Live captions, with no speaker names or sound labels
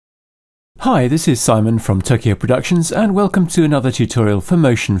Hi, this is Simon from Tokyo Productions and welcome to another tutorial for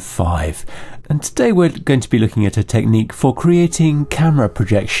Motion 5. And today we're going to be looking at a technique for creating camera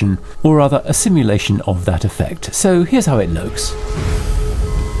projection, or rather a simulation of that effect. So here's how it looks.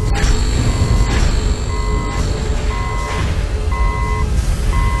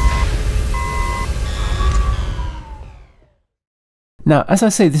 Now, as I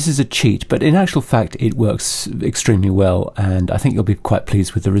say, this is a cheat, but in actual fact it works extremely well, and I think you'll be quite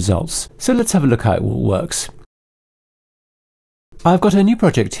pleased with the results. So let's have a look how it all works. I've got a new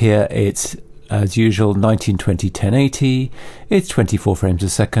project here. It's, as usual, 1920 1080, it's 24 frames a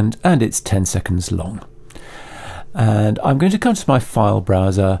second, and it's 10 seconds long. And I'm going to come to my file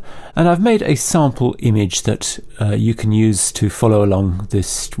browser, and I've made a sample image that you can use to follow along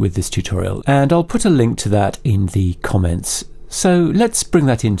with this tutorial, and I'll put a link to that in the comments. So let's bring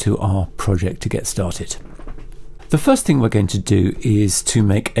that into our project to get started. The first thing we're going to do is to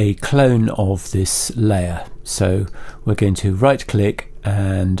make a clone of this layer. So we're going to right click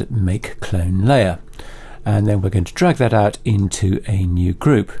and make clone layer. And then we're going to drag that out into a new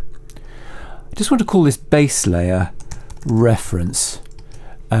group. I just want to call this base layer reference,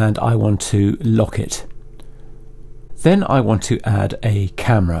 and I want to lock it. Then I want to add a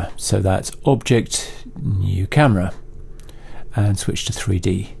camera. So that's object, new camera, and switch to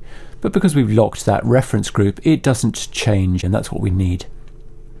 3D. But because we've locked that reference group, it doesn't change, and that's what we need.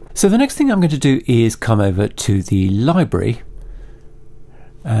 So the next thing I'm going to do is come over to the library,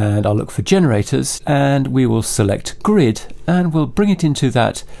 and I'll look for generators, and we will select grid, and we'll bring it into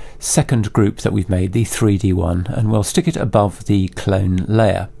that second group that we've made, the 3D one, and we'll stick it above the clone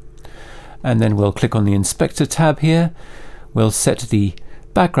layer. And then we'll click on the inspector tab here. We'll set the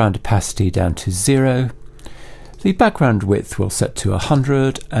background opacity down to 0. The background width we'll set to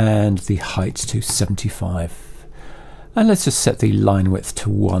 100 and the height to 75. And let's just set the line width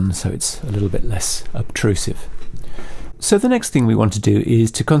to 1 so it's a little bit less obtrusive. So the next thing we want to do is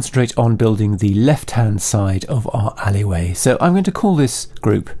to concentrate on building the left-hand side of our alleyway. So I'm going to call this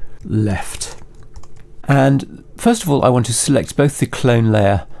group left. And first of all, I want to select both the clone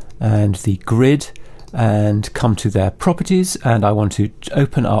layer and the grid and come to their properties, and I want to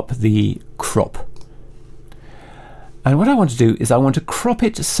open up the crop. And what I want to do is I want to crop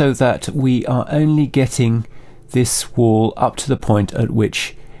it so that we are only getting this wall up to the point at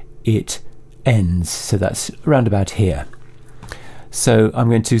which it ends. So that's around about here. So I'm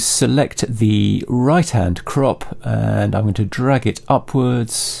going to select the right hand crop and I'm going to drag it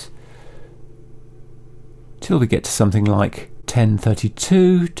upwards till we get to something like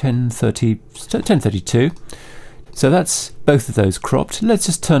 1032. So that's both of those cropped. Let's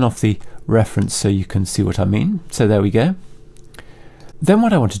just turn off the reference so you can see what I mean. So there we go. Then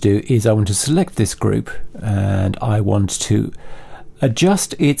what I want to do is I want to select this group and I want to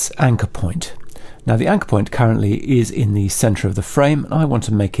adjust its anchor point. Now the anchor point currently is in the center of the frame, and I want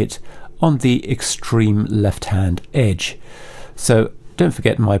to make it on the extreme left hand edge. So don't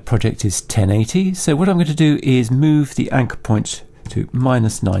forget my project is 1080, so what I'm going to do is move the anchor point to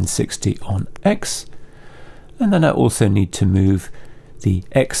 -960 on X, and then I also need to move the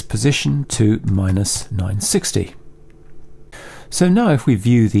X position to -960. So now if we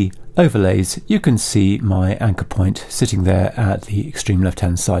view the overlays, you can see my anchor point sitting there at the extreme left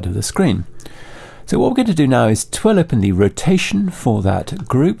hand side of the screen. So what we're going to do now is to open the rotation for that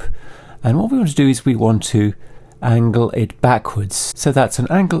group, and what we want to do is we want to angle it backwards. So that's an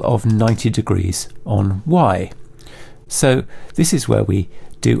angle of 90 degrees on Y. So this is where we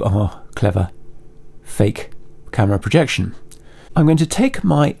do our clever fake camera projection. I'm going to take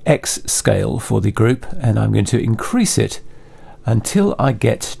my X scale for the group and I'm going to increase it until I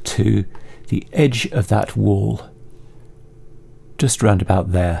get to the edge of that wall, just round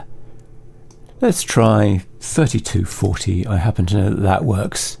about there. Let's try 3240. I happen to know that that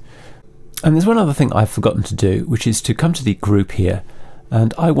works. And there's one other thing I've forgotten to do, which is to come to the group here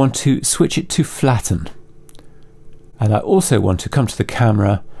and I want to switch it to flatten. And I also want to come to the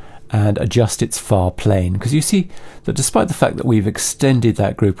camera and adjust its far plane, because you see that despite the fact that we've extended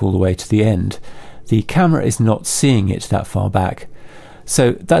that group all the way to the end, the camera is not seeing it that far back.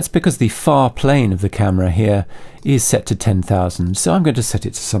 So that's because the far plane of the camera here is set to 10,000. So I'm going to set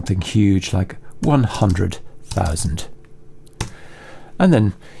it to something huge like 100,000. And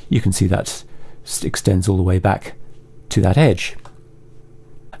then you can see that extends all the way back to that edge.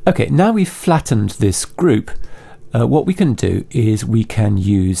 Okay, now we've flattened this group. What we can do is we can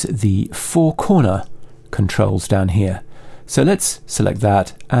use the four corner controls down here. So let's select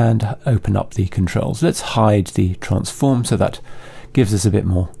that and open up the controls. Let's hide the transform so that gives us a bit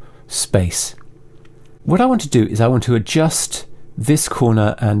more space. What I want to do is I want to adjust this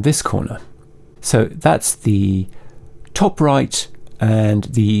corner and this corner. So that's the top right and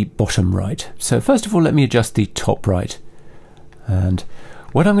the bottom right. So first of all, let me adjust the top right. And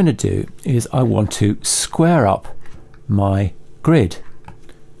what I'm going to do is I want to square up my grid.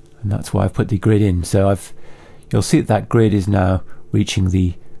 And that's why I've put the grid in. So you'll see that grid is now reaching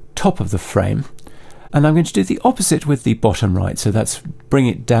the top of the frame. And I'm going to do the opposite with the bottom right. So that's bring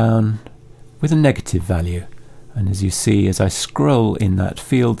it down with a negative value. And as you see, as I scroll in that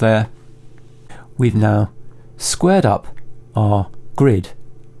field there, we've now squared up our grid.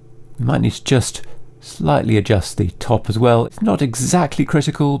 We might need to just slightly adjust the top as well. It's not exactly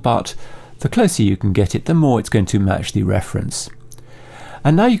critical, but the closer you can get it, the more it's going to match the reference.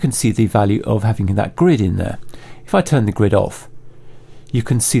 And now you can see the value of having that grid in there. If I turn the grid off, you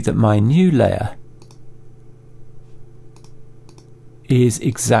can see that my new layer is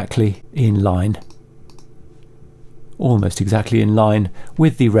exactly in line, almost exactly in line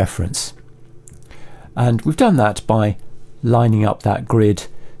with the reference. And we've done that by lining up that grid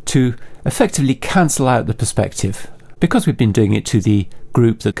to effectively cancel out the perspective. Because we've been doing it to the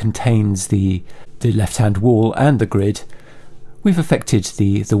group that contains the left-hand wall and the grid, we've affected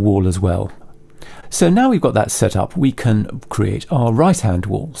the wall as well. So now we've got that set up, we can create our right-hand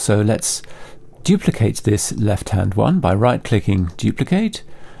wall. So let's duplicate this left-hand one by right-clicking duplicate,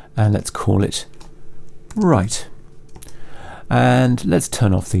 and let's call it right. And let's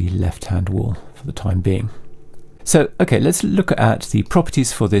turn off the left-hand wall for the time being. So, okay, let's look at the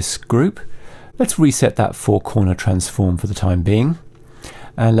properties for this group. Let's reset that four-corner transform for the time being.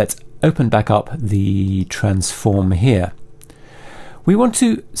 And let's open back up the transform here. We want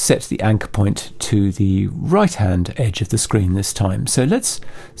to set the anchor point to the right-hand edge of the screen this time. So let's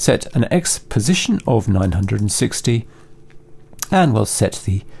set an X position of 960, and we'll set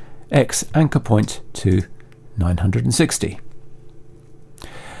the X anchor point to 960.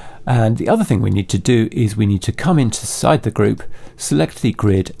 And the other thing we need to do is we need to come inside the group, select the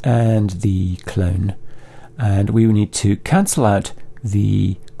grid and the clone, and we need to cancel out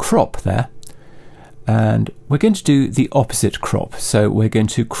the crop there, and we're going to do the opposite crop. So we're going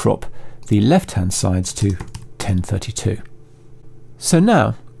to crop the left hand sides to 1032. So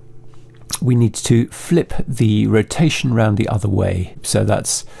now we need to flip the rotation round the other way, so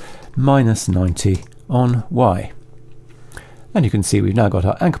that's -90 on Y. And you can see we've now got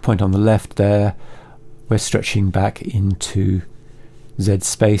our anchor point on the left there. We're stretching back into Z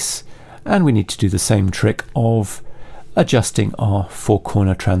space, and we need to do the same trick of adjusting our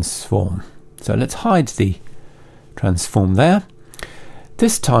four-corner transform. So let's hide the transform there.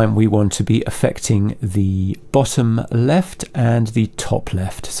 This time we want to be affecting the bottom left and the top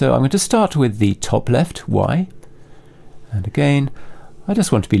left. So I'm going to start with the top left, Y. And again, I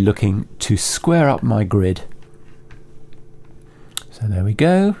just want to be looking to square up my grid. So there we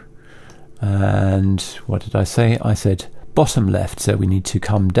go. And what did I say? I said bottom left. So we need to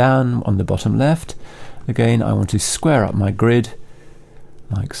come down on the bottom left. Again, I want to square up my grid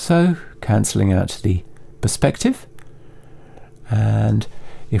like so, cancelling out the perspective. And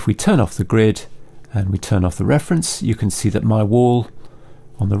if we turn off the grid and we turn off the reference, you can see that my wall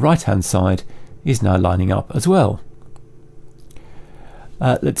on the right hand side is now lining up as well.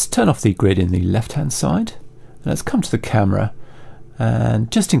 Let's turn off the grid in the left hand side. Let's come to the camera,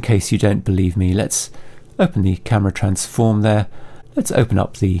 and just in case you don't believe me, let's open the camera transform there. Let's open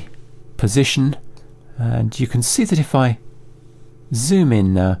up the position, and you can see that if I zoom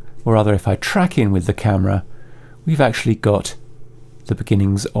in now, or rather if I track in with the camera, we've actually got the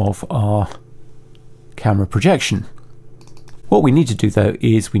beginnings of our camera projection. What we need to do though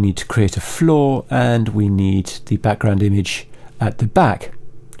is we need to create a floor, and we need the background image at the back.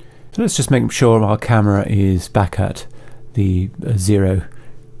 So let's just make sure our camera is back at the 0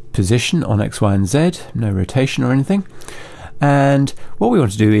 position on X, Y and Z, no rotation or anything. And what we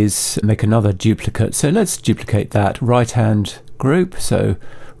want to do is make another duplicate. So let's duplicate that right hand group. So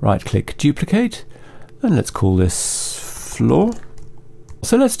right click duplicate, and let's call this floor.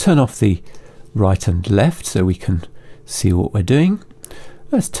 So let's turn off the right and left so we can see what we're doing.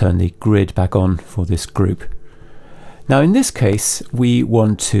 Let's turn the grid back on for this group. Now in this case we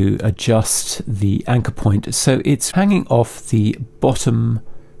want to adjust the anchor point so it's hanging off the bottom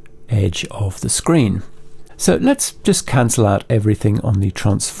edge of the screen. So let's just cancel out everything on the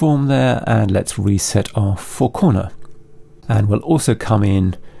transform there, and let's reset our four corner. And we'll also come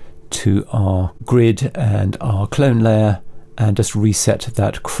in to our grid and our clone layer and just reset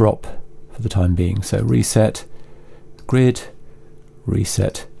that crop for the time being. So reset grid,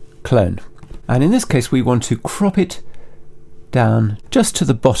 reset clone. And in this case we want to crop it down just to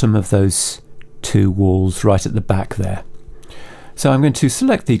the bottom of those two walls right at the back there. So I'm going to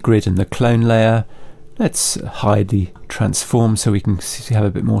select the grid and the clone layer. Let's hide the transform so we can have a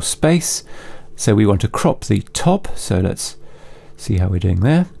bit more space. So we want to crop the top, so let's see how we're doing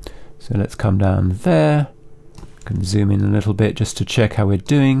there. So let's come down there. I can zoom in a little bit just to check how we're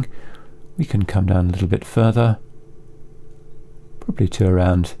doing. We can come down a little bit further, probably to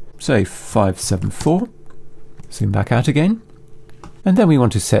around, say, 574. Zoom back out again. And then we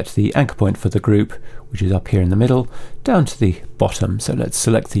want to set the anchor point for the group, which is up here in the middle, down to the bottom. So let's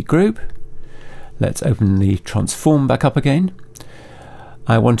select the group. Let's open the transform back up again.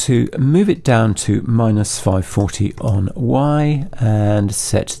 I want to move it down to -540 on Y and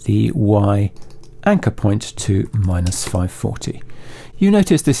set the Y anchor point to -540. You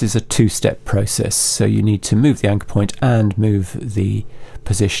notice this is a two-step process, so you need to move the anchor point and move the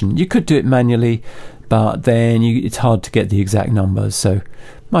position. You could do it manually, but then it's hard to get the exact numbers, so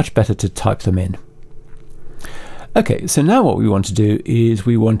much better to type them in. Okay, so now what we want to do is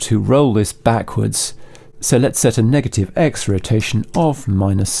we want to roll this backwards. So let's set a negative X rotation of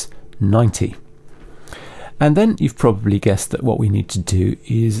 -90. And then you've probably guessed that what we need to do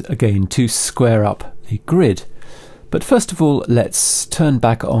is, again, to square up the grid. But first of all, let's turn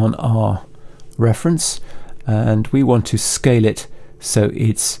back on our reference, and we want to scale it so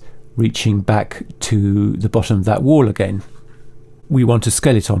it's reaching back to the bottom of that wall again. We want to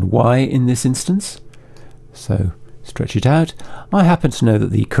scale it on Y in this instance, so stretch it out. I happen to know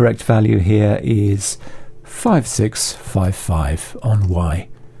that the correct value here is 5655 on Y.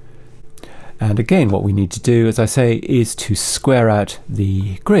 And again, what we need to do, as I say, is to square out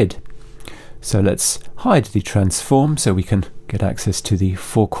the grid. So let's hide the transform so we can get access to the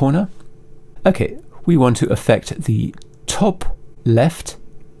four corner. Okay, we want to affect the top left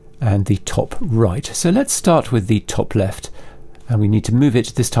and the top right. So let's start with the top left, and we need to move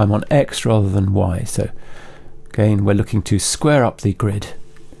it this time on X rather than Y. So again, we're looking to square up the grid.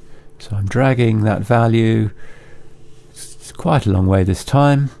 So I'm dragging that value. It's quite a long way this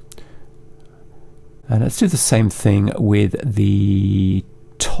time. And let's do the same thing with the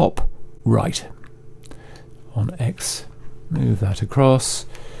top right on X. Move that across.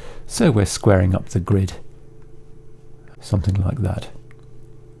 So we're squaring up the grid. Something like that.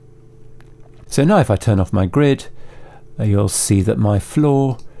 So now if I turn off my grid, you'll see that my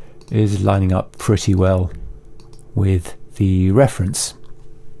floor is lining up pretty well with the reference.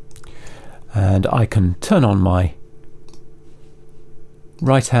 And I can turn on my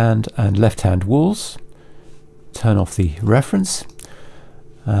right hand and left hand walls, turn off the reference,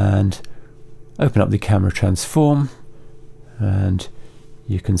 and open up the camera transform, and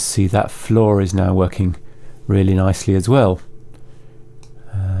you can see that floor is now working really nicely as well.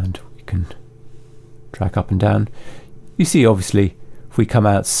 And we can track up and down. You see, obviously, if we come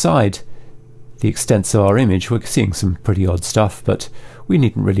outside the extents of our image, we're seeing some pretty odd stuff, but we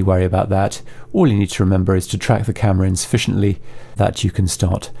needn't really worry about that. All you need to remember is to track the camera in sufficiently that you can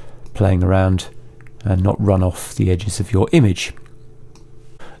start playing around and not run off the edges of your image.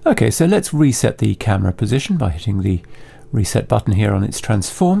 Okay, so let's reset the camera position by hitting the reset button here on its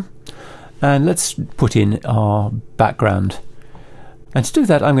transform, and let's put in our background. And to do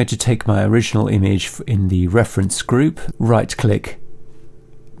that, I'm going to take my original image in the reference group, right click,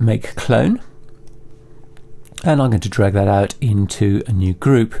 make clone, and I'm going to drag that out into a new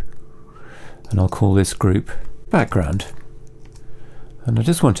group, and I'll call this group background. And I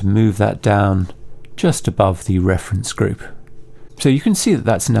just want to move that down just above the reference group. So you can see that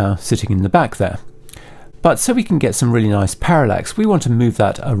that's now sitting in the back there. But so we can get some really nice parallax, we want to move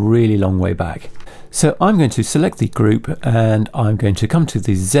that a really long way back. So I'm going to select the group, and I'm going to come to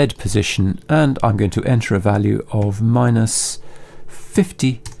the Z position, and I'm going to enter a value of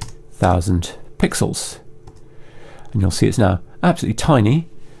 -50,000 pixels. And you'll see it's now absolutely tiny,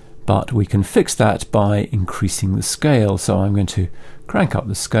 but we can fix that by increasing the scale. So I'm going to crank up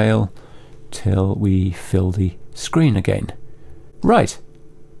the scale till we fill the screen again. Right,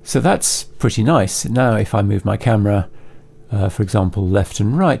 so that's pretty nice. Now if I move my camera, for example, left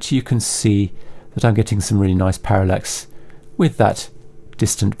and right, you can see that I'm getting some really nice parallax with that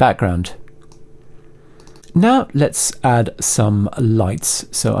distant background. Now let's add some lights.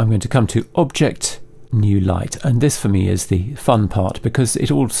 So I'm going to come to Object, New Light, and this for me is the fun part because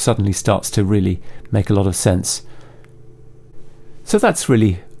it all suddenly starts to really make a lot of sense. So that's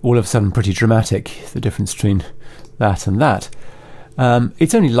really all of a sudden pretty dramatic, the difference between that and that.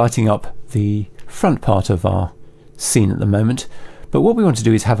 It's only lighting up the front part of our scene at the moment, but what we want to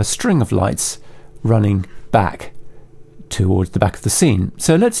do is have a string of lights running back towards the back of the scene.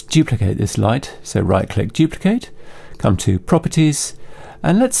 So let's duplicate this light. So right click, duplicate, come to properties,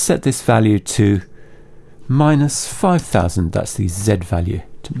 and let's set this value to minus 5000. That's the Z value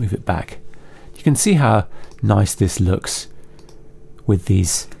to move it back. You can see how nice this looks with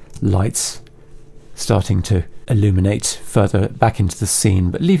these lights starting to illuminate further back into the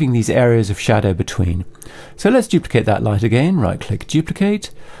scene, but leaving these areas of shadow between. So let's duplicate that light again. Right click,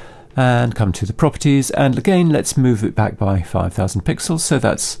 duplicate, and come to the properties, and again let's move it back by 5000 pixels, so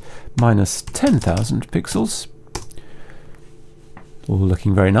that's minus 10,000 pixels. All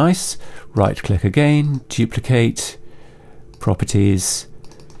looking very nice. Right click again, duplicate, properties,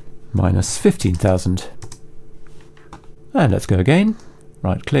 minus 15,000. And let's go again.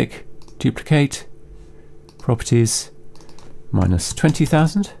 Right click, duplicate, properties, minus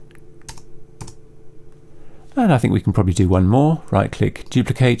 20,000. And I think we can probably do one more. Right click,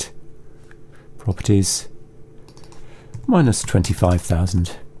 duplicate, properties, minus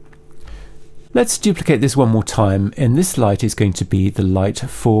 25,000. Let's duplicate this one more time, and this light is going to be the light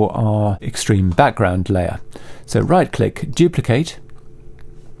for our extreme background layer. So right click, duplicate,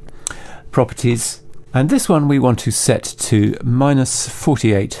 properties, and this one we want to set to minus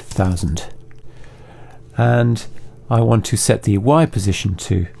 48,000. And I want to set the Y position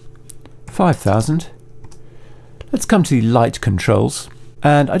to 5,000. Let's come to the light controls,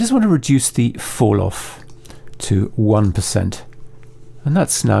 and I just want to reduce the fall off to 1%. And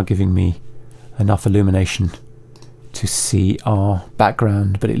that's now giving me enough illumination to see our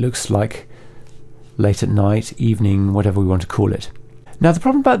background, but it looks like late at night, evening, whatever we want to call it. Now the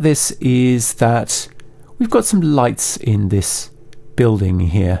problem about this is that we've got some lights in this building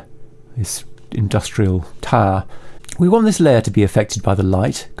here, this industrial tower. We want this layer to be affected by the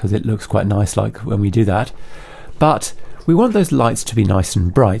light because it looks quite nice like when we do that, but we want those lights to be nice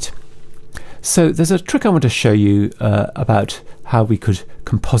and bright. So there's a trick I want to show you about how we could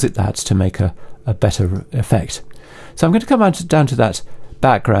composite that to make a better effect. So I'm going to come down to that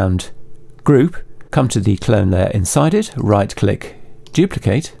background group, come to the clone layer inside it, right click,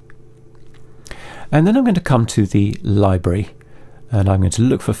 duplicate, and then I'm going to come to the library and I'm going to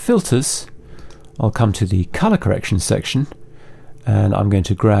look for filters. I'll come to the color correction section and I'm going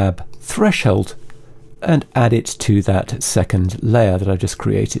to grab threshold and add it to that second layer that I just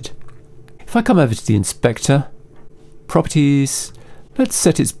created. If I come over to the inspector, properties, let's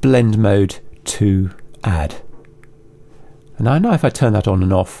set its blend mode to add. And I know if I turn that on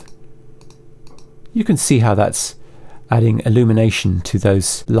and off, you can see how that's adding illumination to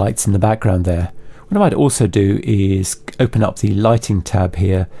those lights in the background there. What I might also do is open up the lighting tab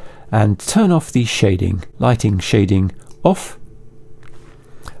here and turn off the shading, lighting shading off,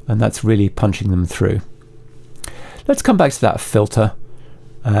 and that's really punching them through. Let's come back to that filter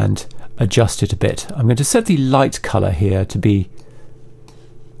and adjust it a bit. I'm going to set the light color here to be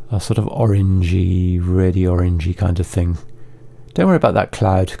a sort of orangey, reddy orangey kind of thing. Don't worry about that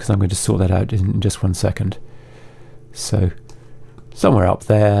cloud because I'm going to sort that out in just 1 second. So somewhere up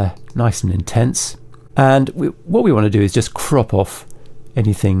there, nice and intense. And what we want to do is just crop off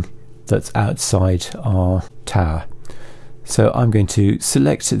anything that's outside our tower. So I'm going to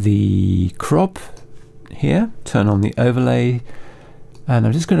select the crop here, turn on the overlay, and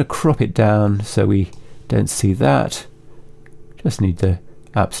I'm just going to crop it down so we don't see that. Just need the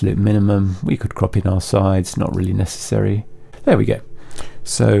absolute minimum. We could crop in our sides, not really necessary. There we go.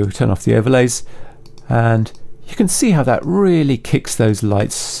 So turn off the overlays and you can see how that really kicks those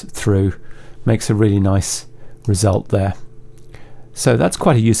lights through, makes a really nice result there. So that's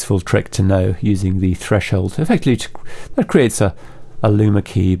quite a useful trick to know, using the threshold. Effectively, that creates a luma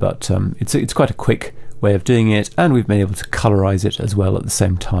key, but it's quite a quick way of doing it, and we've been able to colorize it as well at the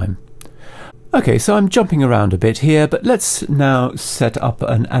same time. Okay, so I'm jumping around a bit here, but let's now set up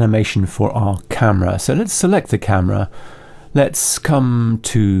an animation for our camera. So let's select the camera. Let's come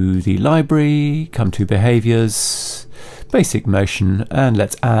to the library, come to behaviors, basic motion, and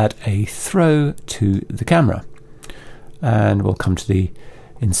let's add a throw to the camera. And we'll come to the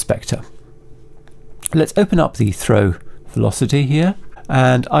inspector. Let's open up the throw velocity here,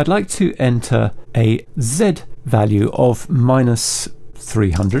 and I'd like to enter a Z value of minus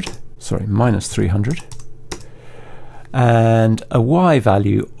 300, and a Y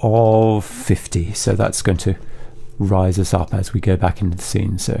value of 50. So that's going to rise us up as we go back into the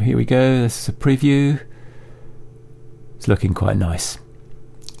scene. So here we go, this is a preview. It's looking quite nice.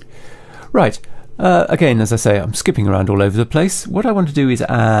 Right, again, as I say, I'm skipping around all over the place. What I want to do is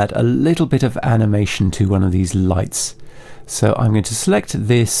add a little bit of animation to one of these lights. So I'm going to select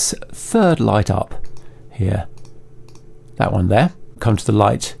this third light up here, that one there, come to the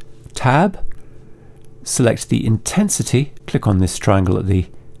light tab, select the intensity, click on this triangle at the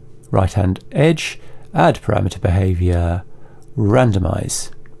right hand edge, add parameter behavior,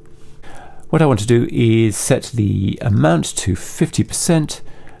 randomize. what I want to do is set the amount to 50%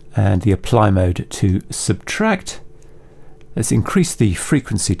 and the apply mode to subtract. Let's increase the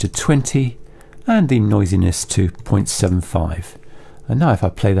frequency to 20 and the noisiness to 0.75. And now if I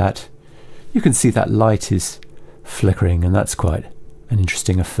play that, you can see that light is flickering, and that's quite an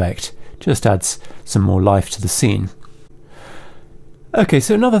interesting effect. Just adds some more life to the scene. Okay,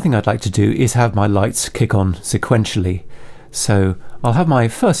 so another thing I'd like to do is have my lights kick on sequentially. So I'll have my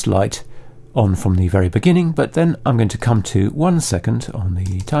first light on from the very beginning, but then I'm going to come to 1 second on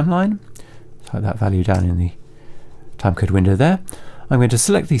the timeline. Type that value down in the timecode window there. I'm going to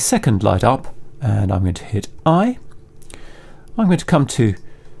select the second light up and I'm going to hit I. I'm going to come to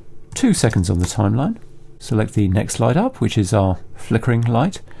 2 seconds on the timeline, select the next light up, which is our flickering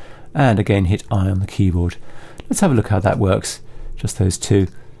light, and again hit I on the keyboard. Let's have a look how that works, just those two.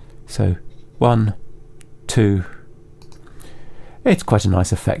 So 1, 2. It's quite a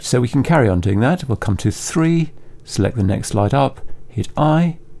nice effect, so we can carry on doing that. We'll come to 3, select the next light up, hit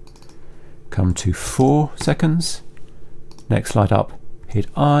I, come to 4 seconds, next light up, hit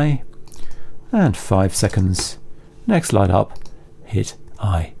I, and 5 seconds, next light up, hit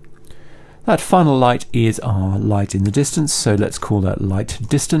I. That final light is our light in the distance, so let's call that light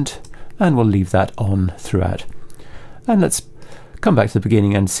distant, and we'll leave that on throughout. And let's come back to the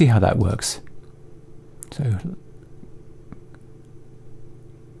beginning and see how that works. So,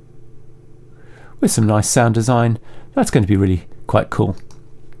 with some nice sound design, that's going to be really quite cool.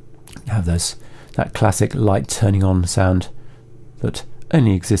 Have that classic light turning on sound that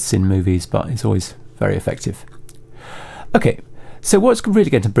only exists in movies, but is always very effective. Okay, so what's really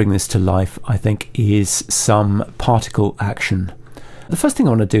going to bring this to life, I think, is some particle action. The first thing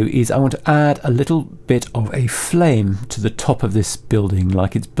I want to do is I want to add a little bit of a flame to the top of this building,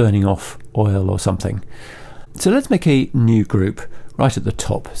 like it's burning off oil or something. So let's make a new group right at the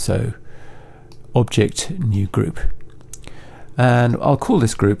top. So Object, New Group. And I'll call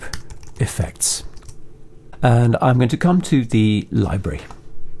this group Effects. And I'm going to come to the library.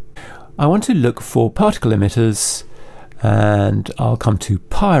 I want to look for particle emitters, and I'll come to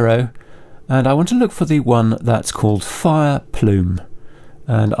Pyro, and I want to look for the one that's called Fire Plume,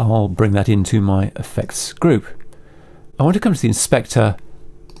 and I'll bring that into my effects group. I want to come to the inspector,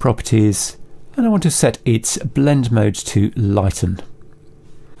 properties, and I want to set its blend mode to lighten.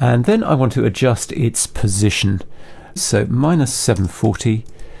 And then I want to adjust its position. So minus 740,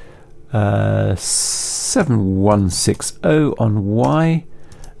 7160 on Y,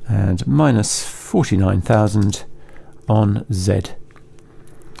 and minus 49,000 on Z.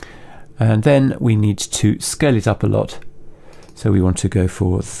 And then we need to scale it up a lot. So we want to go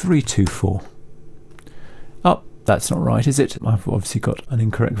for 324. Oh, that's not right, is it? I've obviously got an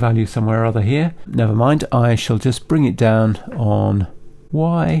incorrect value somewhere or other here. Never mind, I shall just bring it down on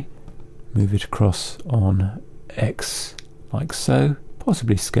Y, move it across on X, like so.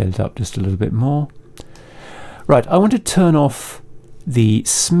 Possibly scale it up just a little bit more. Right, I want to turn off the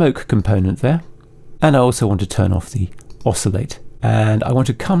smoke component there, and I also want to turn off the oscillate. And I want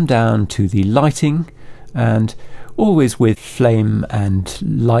to come down to the lighting, and always with flame and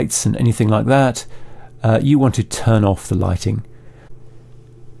lights and anything like that, you want to turn off the lighting.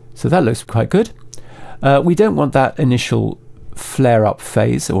 So that looks quite good. We don't want that initial flare-up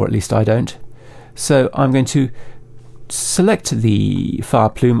phase, or at least I don't. So I'm going to select the fire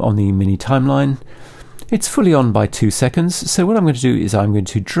plume on the mini timeline. It's fully on by 2 seconds, so what I'm going to do is I'm going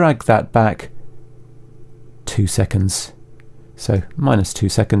to drag that back 2 seconds. So minus 2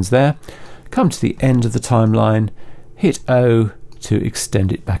 seconds there. Come to the end of the timeline, hit O to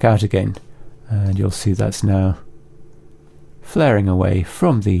extend it back out again. And you'll see that's now flaring away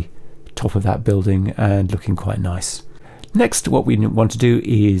from the top of that building and looking quite nice. Next, what we want to do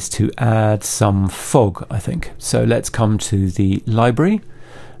is to add some fog, I think. So let's come to the library.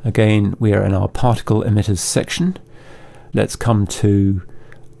 Again, we are in our particle emitters section. Let's come to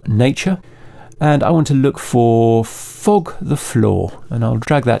nature, and I want to look for fog the floor, and I'll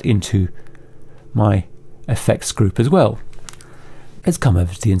drag that into my effects group as well. Let's come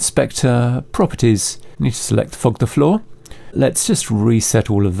over to the inspector, properties, I need to select fog the floor. Let's just reset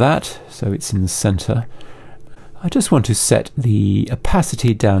all of that so it's in the center. I just want to set the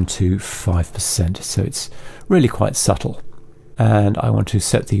opacity down to 5%, so it's really quite subtle. And I want to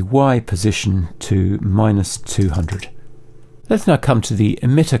set the Y position to minus 200. Let's now come to the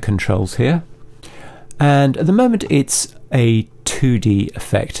emitter controls here. And at the moment it's a 2D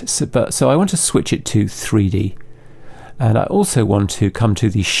effect, so I want to switch it to 3D. And I also want to come to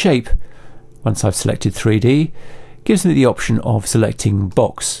the shape. Once I've selected 3D, gives me the option of selecting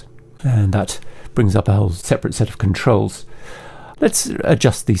box, and that brings up a whole separate set of controls. Let's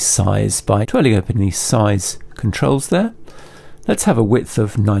adjust the size by twirling open the size controls there. Let's have a width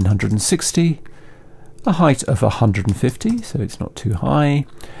of 960, a height of 150, so it's not too high,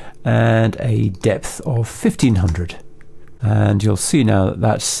 and a depth of 1500. And you'll see now that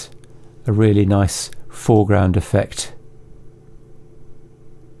that's a really nice foreground effect.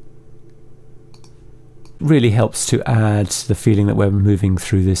 Really helps to add the feeling that we're moving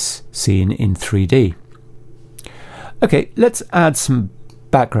through this scene in 3D. Okay, let's add some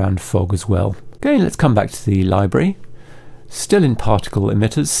background fog as well. Okay, let's come back to the library. Still in particle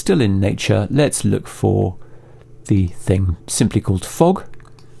emitters, still in nature. Let's look for the thing simply called fog,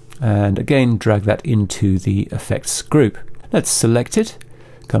 and again drag that into the effects group. Let's select it,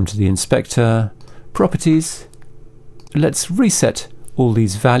 come to the inspector, properties. Let's reset all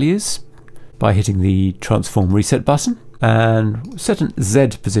these values by hitting the transform reset button and set an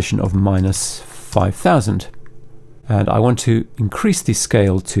Z position of -5000. And I want to increase the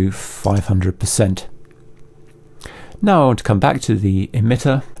scale to 500%. Now I want to come back to the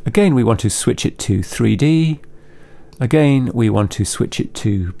emitter. Again, we want to switch it to 3D. Again, we want to switch it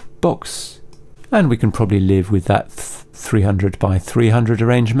to box. And we can probably live with that 300 by 300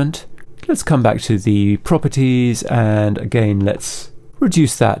 arrangement. Let's come back to the properties, and again let's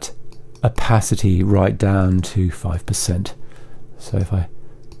reduce that opacity right down to 5%. So if I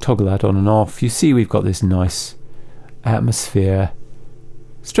toggle that on and off, you see we've got this nice atmosphere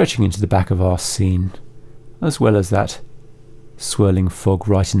stretching into the back of our scene, as well as that swirling fog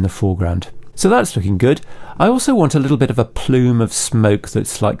right in the foreground. So that's looking good. I also want a little bit of a plume of smoke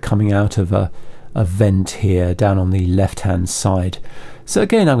that's like coming out of a vent here down on the left hand side. So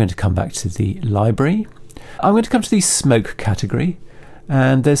again, I'm going to come back to the library. I'm going to come to the smoke category,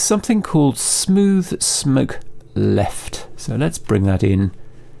 and there's something called smooth smoke left. So let's bring that in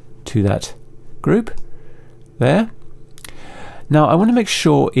to that group there. Now I want to make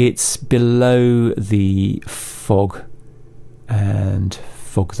sure it's below the fog and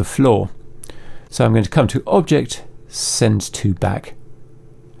fog the floor. So I'm going to come to Object, Send to Back,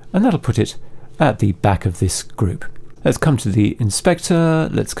 and that'll put it at the back of this group. Let's come to the inspector,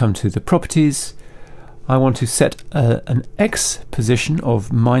 let's come to the properties. I want to set an X position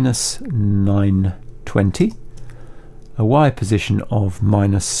of -920, a Y position of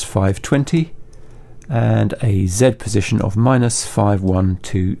 -520, and a Z position of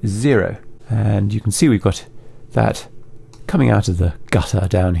 -5120. And you can see we've got that coming out of the gutter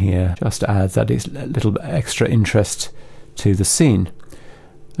down here, just adds that little bit extra interest to the scene.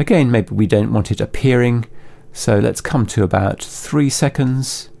 Again, maybe we don't want it appearing, so let's come to about 3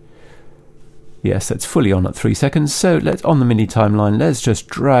 seconds. Yes, that's fully on at 3 seconds. So let's, on the mini timeline, let's just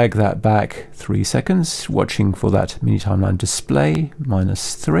drag that back 3 seconds, watching for that mini timeline display,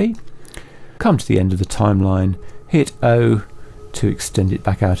 -3. Come to the end of the timeline, hit O to extend it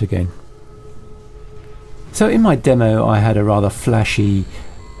back out again. So in my demo, I had a rather flashy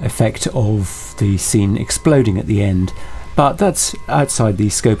effect of the scene exploding at the end, but that's outside the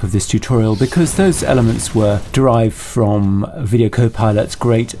scope of this tutorial because those elements were derived from Video Copilot's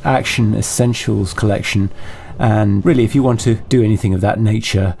great Action Essentials collection, and really if you want to do anything of that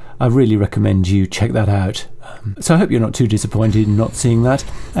nature, I really recommend you check that out. So I hope you're not too disappointed in not seeing that,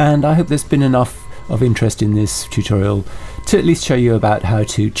 and I hope there's been enough of interest in this tutorial to at least show you about how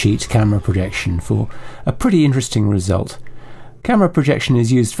to cheat camera projection for a pretty interesting result. Camera projection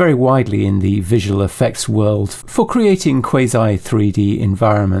is used very widely in the visual effects world for creating quasi 3D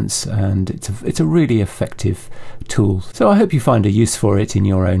environments, and it's a really effective tool. So I hope you find a use for it in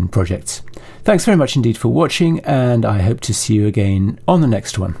your own projects. Thanks very much indeed for watching, and I hope to see you again on the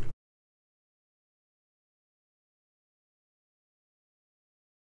next one.